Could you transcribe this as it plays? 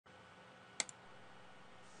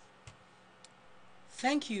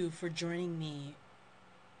Thank you for joining me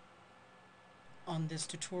on this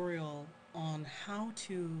tutorial on how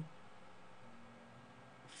to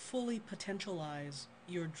fully potentialize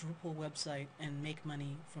your Drupal website and make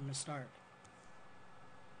money from the start.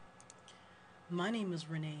 My name is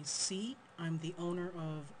Renee C. I'm the owner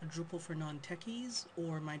of Drupal for Non-Techies,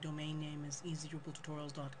 or my domain name is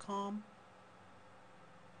easydrupaltutorials.com.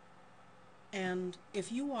 And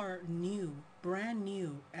if you are new, brand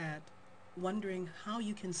new at wondering how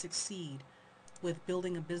you can succeed with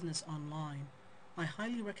building a business online, I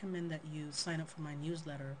highly recommend that you sign up for my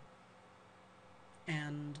newsletter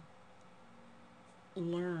and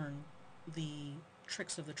learn the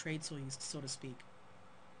tricks of the trade, so to speak.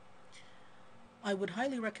 I would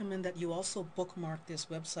highly recommend that you also bookmark this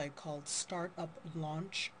website called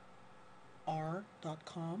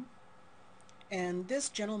startuplaunchR.com. And this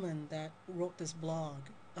gentleman that wrote this blog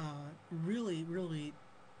really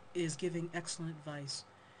is giving excellent advice.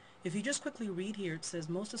 If you just quickly read here, it says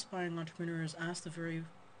most aspiring entrepreneurs ask the very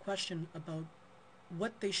question about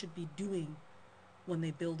what they should be doing when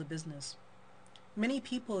they build a business. Many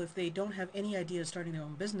people, if they don't have any idea of starting their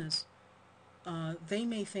own business, they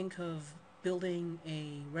may think of building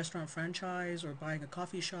a restaurant franchise or buying a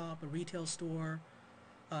coffee shop, a retail store,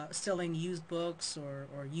 selling used books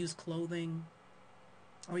or used clothing,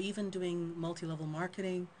 or even doing multi-level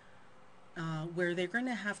marketing, where they're going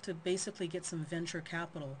to have to basically get some venture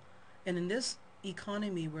capital. And in this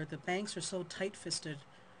economy where the banks are so tight-fisted,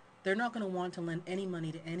 they're not going to want to lend any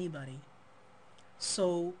money to anybody.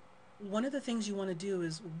 So one of the things you want to do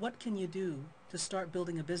is, what can you do to start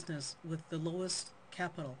building a business with the lowest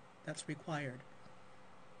capital that's required?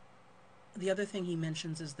 The other thing he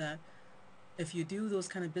mentions is that if you do those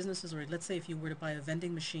kind of businesses, or let's say if you were to buy a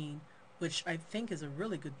vending machine, which I think is a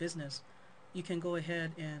really good business, you can go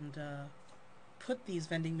ahead and put these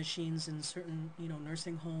vending machines in certain,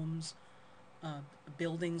 nursing homes,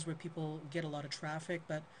 buildings where people get a lot of traffic.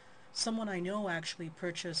 But someone I know actually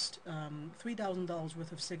purchased $3,000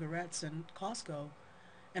 worth of cigarettes in Costco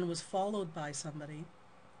and was followed by somebody,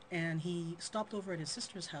 and he stopped over at his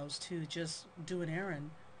sister's house to just do an errand.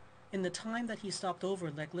 In the time that he stopped over,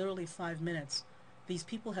 like literally 5 minutes, these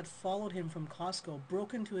people had followed him from Costco,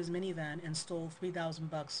 broke into his minivan, and stole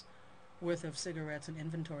 $3,000 worth of cigarettes and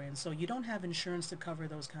inventory. And so you don't have insurance to cover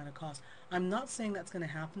those kind of costs. I'm not saying that's going to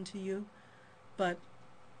happen to you, but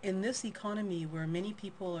in this economy where many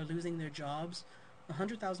people are losing their jobs,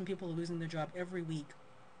 100,000 people are losing their job every week,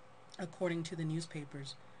 according to the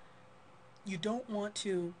newspapers, you don't want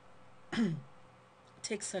to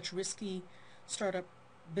take such risky startup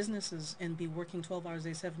businesses and be working 12 hours a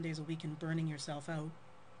day, 7 days a week, and burning yourself out.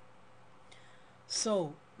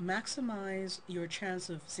 So maximize your chance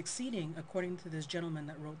of succeeding according to this gentleman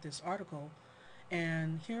that wrote this article.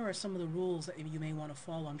 And here are some of the rules that you may want to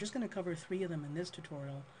follow. I'm just going to cover 3 of them in this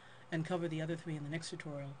tutorial and cover the other 3 in the next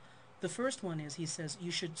tutorial. The first one is, he says,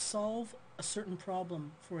 you should solve a certain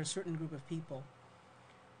problem for a certain group of people.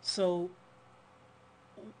 So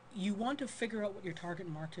you want to figure out what your target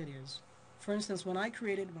market is. For instance, when I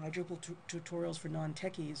created my Drupal tutorials for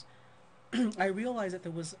non-techies, I realized that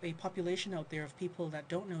there was a population out there of people that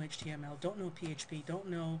don't know HTML, don't know PHP, don't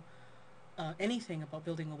know anything about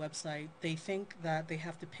building a website. They think that they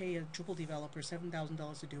have to pay a Drupal developer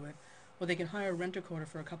 $7,000 to do it, or they can hire a rent-a-coder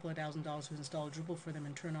for a couple of $1,000s to install Drupal for them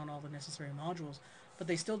and turn on all the necessary modules, but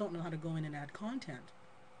they still don't know how to go in and add content.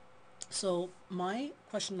 So my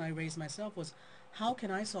question I raised myself was, how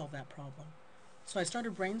can I solve that problem? So I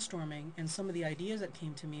started brainstorming, and some of the ideas that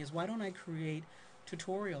came to me is, why don't I create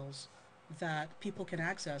tutorials that people can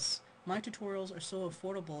access? My tutorials are so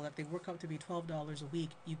affordable that they work out to be $12 a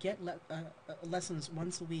week. You get lessons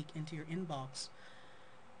once a week into your inbox,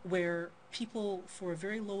 where people, for a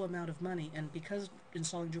very low amount of money, and because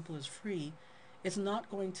installing Drupal is free, it's not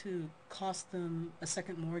going to cost them a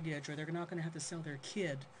second mortgage, or they're not going to have to sell their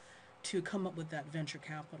kid to come up with that venture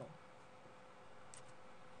capital.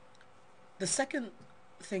 The second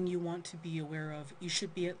thing you want to be aware of, you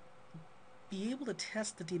should be able to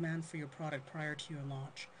test the demand for your product prior to your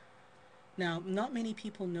launch. Now, not many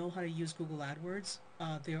people know how to use Google AdWords.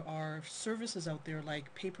 There are services out there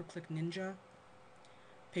like Pay-Per-Click Ninja,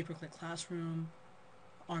 Pay-Per-Click Classroom,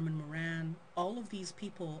 Armin Moran. All of these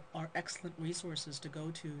people are excellent resources to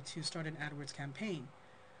go to start an AdWords campaign.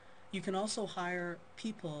 You can also hire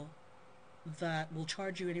people that will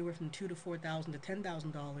charge you anywhere from $2,000 to $4,000 to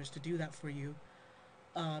 $10,000 to do that for you.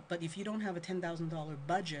 But if you don't have a $10,000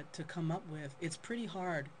 budget to come up with, it's pretty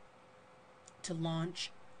hard to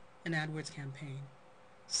launch an AdWords campaign.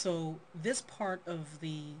 So this part of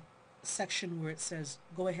the section where it says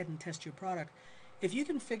go ahead and test your product, if you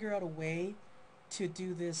can figure out a way to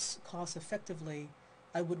do this cost effectively,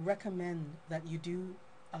 I would recommend that you do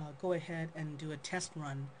go ahead and do a test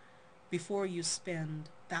run before you spend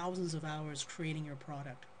thousands of hours creating your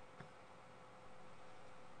product.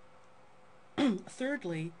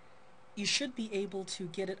 Thirdly, you should be able to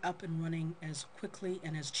get it up and running as quickly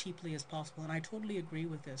and as cheaply as possible, and I totally agree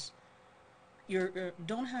with this.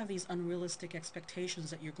 Don't have these unrealistic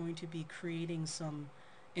expectations that you're going to be creating some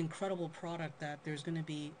incredible product that there's going to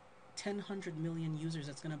be 100 million users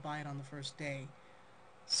that's going to buy it on the first day.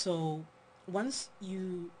 So once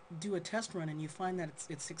you do a test run and you find that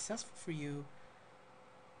it's successful for you,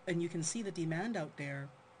 and you can see the demand out there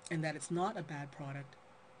and that it's not a bad product,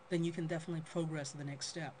 then you can definitely progress to the next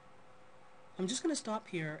step. I'm just going to stop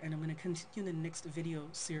here and I'm going to continue in the next video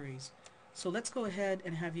series. So let's go ahead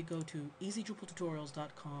and have you go to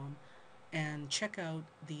easydrupaltutorials.com and check out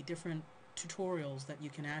the different tutorials that you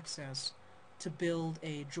can access to build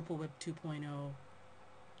a Drupal Web 2.0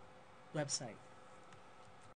 website.